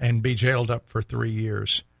and be jailed up for 3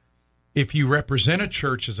 years. If you represent a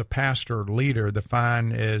church as a pastor or leader, the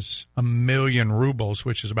fine is 1 million rubles,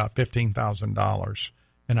 which is about $15,000,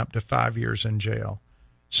 and up to 5 years in jail.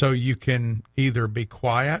 So you can either be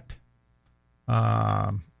quiet,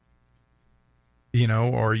 or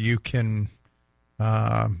you can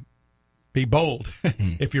be bold.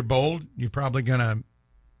 If you're bold, you're probably going to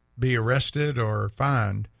be arrested or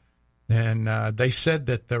fined. And they said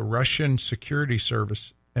that the Russian security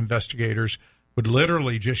service investigators would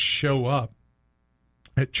literally just show up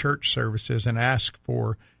at church services and ask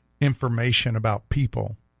for information about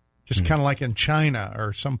people, just kind of like in China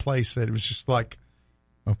or someplace that it was just like,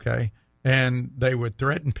 okay. And they would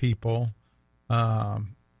threaten people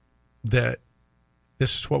that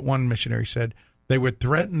this is what one missionary said. They would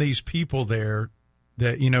threaten these people there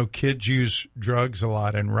that, kids use drugs a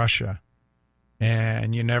lot in Russia,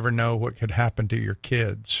 and you never know what could happen to your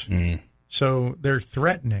kids. So they're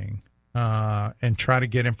threatening and try to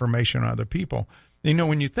get information on other people. You know,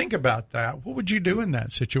 when you think about that, what would you do in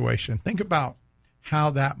that situation? Think about how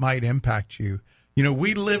that might impact you. You know,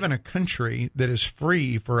 we live in a country that is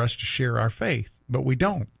free for us to share our faith, but we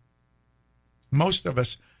don't. Most of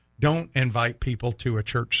us don't invite people to a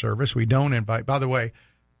church service. We don't invite. By the way,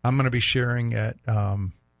 I'm going to be sharing at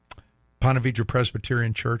Ponte Vedra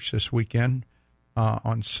Presbyterian Church this weekend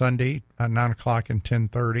on Sunday at 9 o'clock and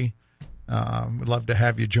 10:30. We'd love to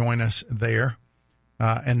have you join us there.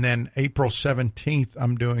 And then April 17th,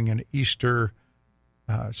 I'm doing an Easter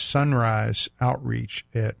sunrise outreach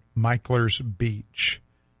at Michler's Beach.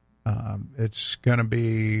 It's going to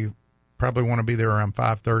be, probably want to be there around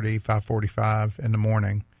 5:30, 5:45 in the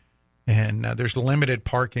morning. And there's limited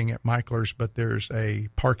parking at Michler's, but there's a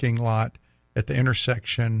parking lot at the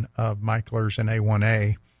intersection of Michler's and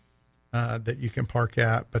A1A that you can park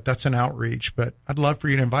at. But that's an outreach. But I'd love for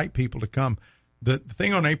you to invite people to come. The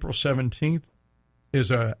thing on April 17th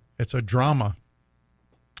is it's a drama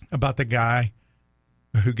about the guy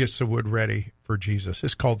who gets the wood ready for Jesus.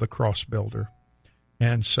 It's called The Cross Builder.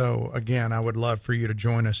 And so, again, I would love for you to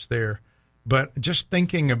join us there. But just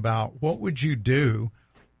thinking about what would you do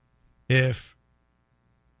if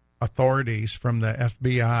authorities from the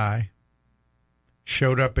FBI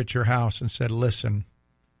showed up at your house and said, listen,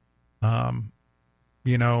 there's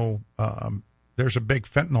a big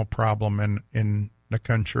fentanyl problem in the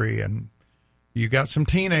country, and you got some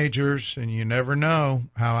teenagers, and you never know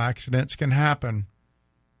how accidents can happen,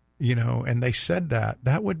 and they said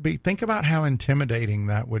that would be, think about how intimidating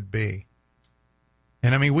that would be.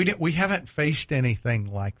 And I mean, we haven't faced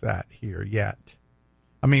anything like that here yet.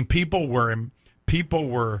 I mean, people were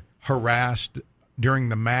harassed during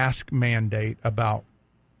the mask mandate about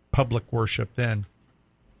public worship then.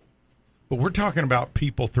 But we're talking about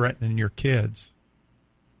people threatening your kids.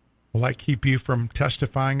 Will that keep you from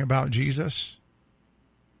testifying about Jesus?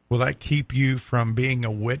 Will that keep you from being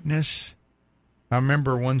a witness? I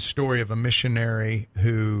remember one story of a missionary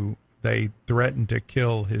who they threatened to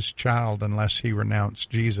kill his child unless he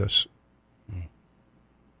renounced Jesus.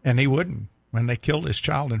 And he wouldn't. When they killed his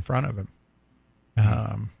child in front of him.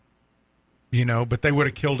 But they would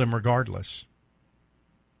have killed him regardless.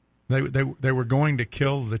 They were going to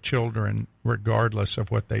kill the children regardless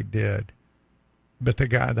of what they did. But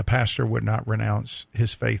the pastor would not renounce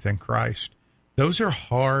his faith in Christ. Those are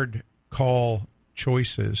hard call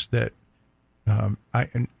choices that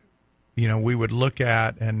we would look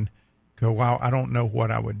at and go, wow, I don't know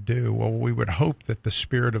what I would do. Well, we would hope that the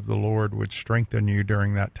Spirit of the Lord would strengthen you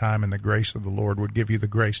during that time, and the grace of the Lord would give you the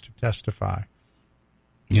grace to testify.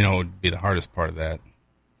 It would be the hardest part of that.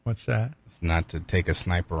 What's that? It's not to take a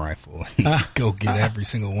sniper rifle and go get every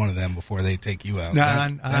single one of them before they take you out. No,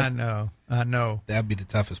 I know. That'd be the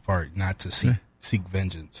toughest part, not to seek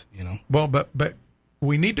vengeance, Well, but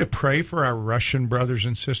we need to pray for our Russian brothers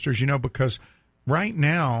and sisters, because right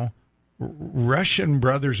now, Russian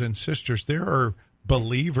brothers and sisters, there are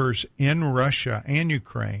believers in Russia and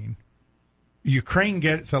Ukraine. Ukraine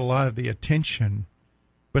gets a lot of the attention,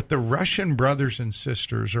 but the Russian brothers and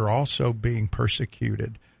sisters are also being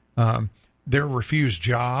persecuted. They're refused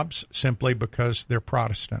jobs simply because they're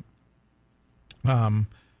Protestant. When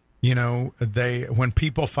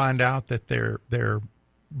people find out that they're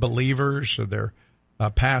believers or they're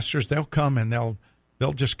pastors, they'll come and they'll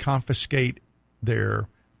just confiscate their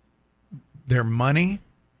money,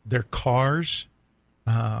 their cars,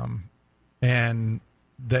 and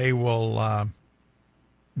they will.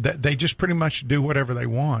 They just pretty much do whatever they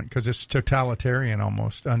want because it's totalitarian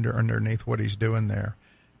almost underneath what he's doing there,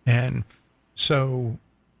 and so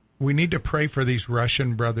we need to pray for these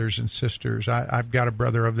Russian brothers and sisters. I've got a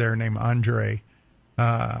brother over there named Andre,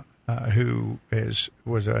 who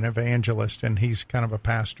was an evangelist, and he's kind of a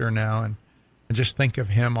pastor now, and I just think of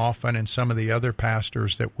him often and some of the other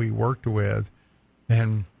pastors that we worked with.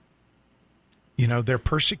 And, they're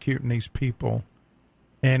persecuting these people.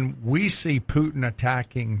 And we see Putin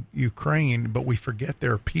attacking Ukraine, but we forget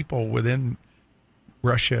there are people within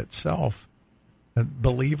Russia itself,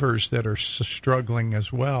 believers that are struggling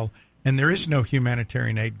as well. And there is no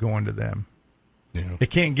humanitarian aid going to them. Yeah. It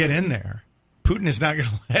can't get in there. Putin is not going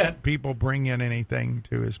to let people bring in anything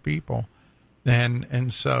to his people. And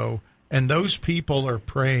those people are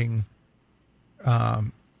praying,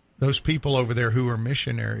 those people over there who are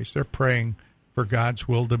missionaries, they're praying for God's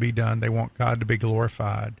will to be done. They want God to be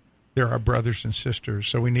glorified. They're our brothers and sisters,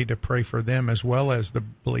 so we need to pray for them as well as the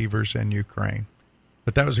believers in Ukraine.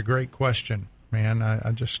 But that was a great question, man.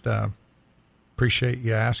 I just appreciate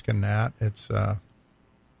you asking that. It's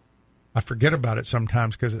I forget about it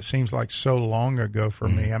sometimes because it seems like so long ago for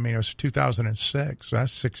me. I mean, it was 2006. So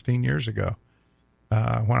that's 16 years ago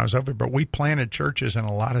when I was over. But we planted churches in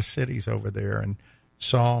a lot of cities over there, and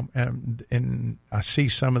saw and I see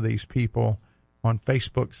some of these people on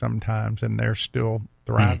Facebook sometimes, and they're still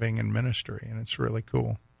thriving in ministry, and it's really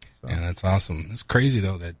cool. So. Yeah, that's awesome. It's crazy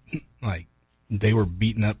though that like they were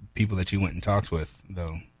beating up people that you went and talked with,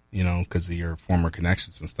 though, you know, because of your former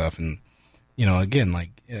connections and stuff. And you know, again, like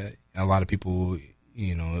a lot of people,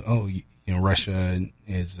 you know, Russia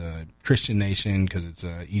is a Christian nation because it's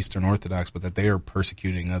Eastern Orthodox, but that they are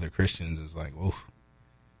persecuting other Christians is like, whoa,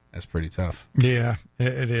 that's pretty tough. Yeah,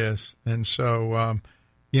 it is. And so,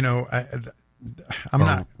 you know, I'm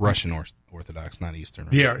not Russian Orthodox, not Eastern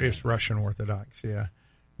Orthodox. Yeah, it's Russian Orthodox. Yeah,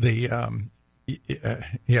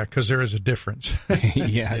 yeah, because there is a difference.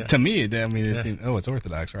 Yeah, to me, I mean, it's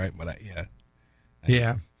Orthodox, right? But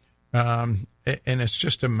yeah, and it's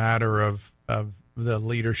just a matter of the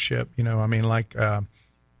leadership. You know, I mean, like,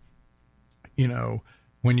 you know,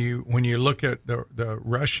 when you look at the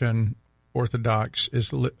Russian Orthodox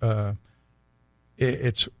it's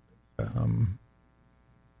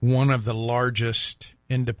one of the largest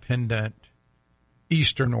independent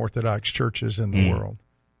Eastern Orthodox churches in the world.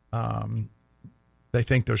 They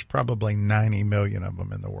think there's probably 90 million of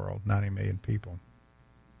them in the world, 90 million people.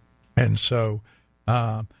 And so,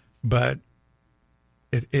 but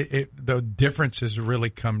the differences really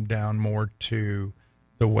come down more to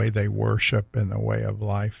the way they worship and the way of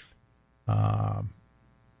life,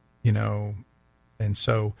 you know. And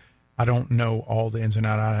so I don't know all the ins and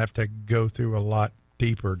outs. I'd have to go through a lot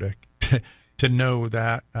deeper to know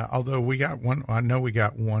that. Although I know we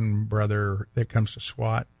got one brother that comes to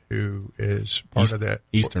SWAT who is part of that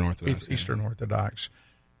Eastern Orthodox. Eastern Orthodox,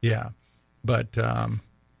 yeah. But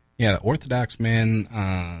yeah, the Orthodox, man.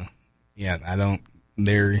 Yeah, I don't.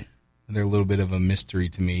 They're a little bit of a mystery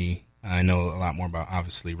to me. I know a lot more about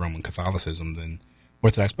obviously Roman Catholicism than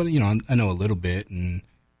Orthodox, but you know, I know a little bit, and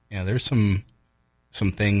yeah, there's some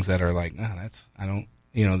things that are like, I don't,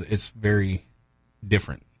 you know, it's very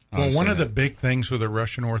different. Well, one of the big things with the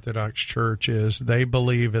Russian Orthodox Church is they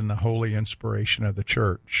believe in the holy inspiration of the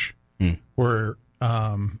church, where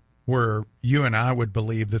you and I would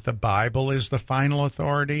believe that the Bible is the final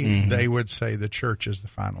authority. They would say the church is the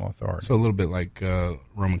final authority. So a little bit like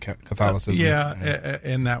Roman Catholicism. Yeah,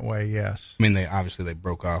 in that way, yes. I mean, they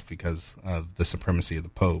broke off because of the supremacy of the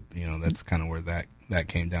Pope. You know, that's kind of where that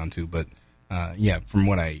came down to. But yeah, from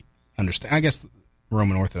what I understand, I guess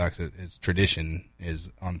Roman Orthodox is tradition is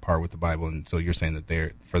on par with the Bible, and so you're saying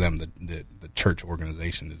that for them the church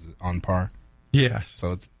organization is on par. Yes.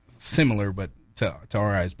 So it's similar, but to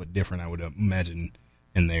our eyes, but different. I would imagine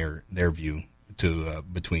in their view to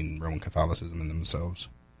between Roman Catholicism and themselves.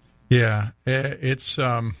 Yeah, it's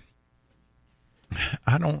I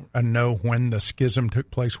don't know when the schism took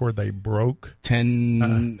place where they broke.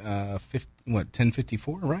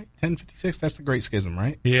 1054, right? 1056. That's the Great Schism,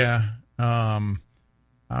 right? Yeah.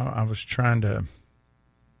 I was trying to.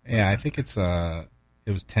 Yeah, I think it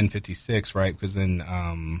was 1056, right? Because then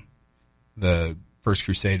the First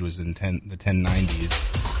Crusade was in the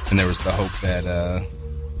 1090s, and there was the hope that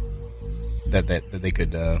that they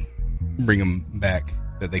could bring them back,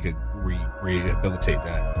 that they could rehabilitate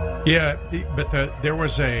that. Yeah, but there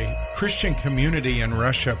was a Christian community in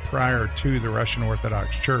Russia prior to the Russian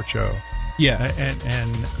Orthodox Church. Yeah,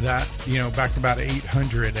 and that, you know, back about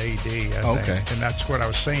 800 AD, I think. And that's what I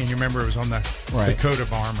was saying. You remember it was on the coat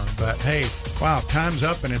of armor. But hey, wow, time's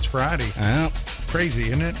up and it's Friday. Crazy,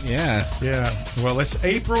 isn't it? Yeah. Yeah. Well, it's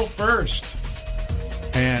April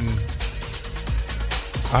 1st, and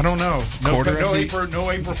I don't know. No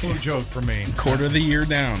April Fool joke for me. Quarter of the year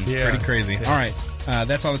down. Yeah. Pretty crazy. Yeah. All right.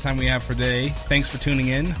 That's all the time we have for today. Thanks for tuning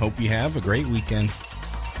in. Hope you have a great weekend.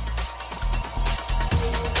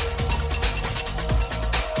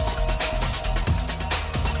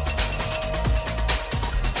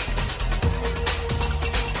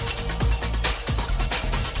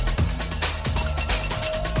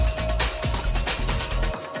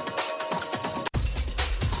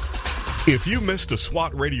 If you missed a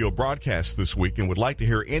SWAT radio broadcast this week and would like to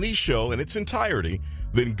hear any show in its entirety,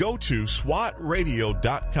 then go to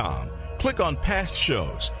SWATradio.com. Click on past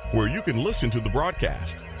shows where you can listen to the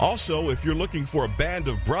broadcast. Also, if you're looking for a band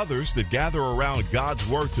of brothers that gather around God's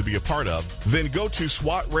Word to be a part of, then go to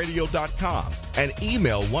SWATradio.com and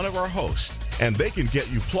email one of our hosts, and they can get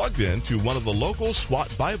you plugged in to one of the local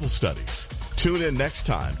SWAT Bible studies. Tune in next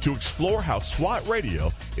time to explore how SWAT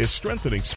Radio is strengthening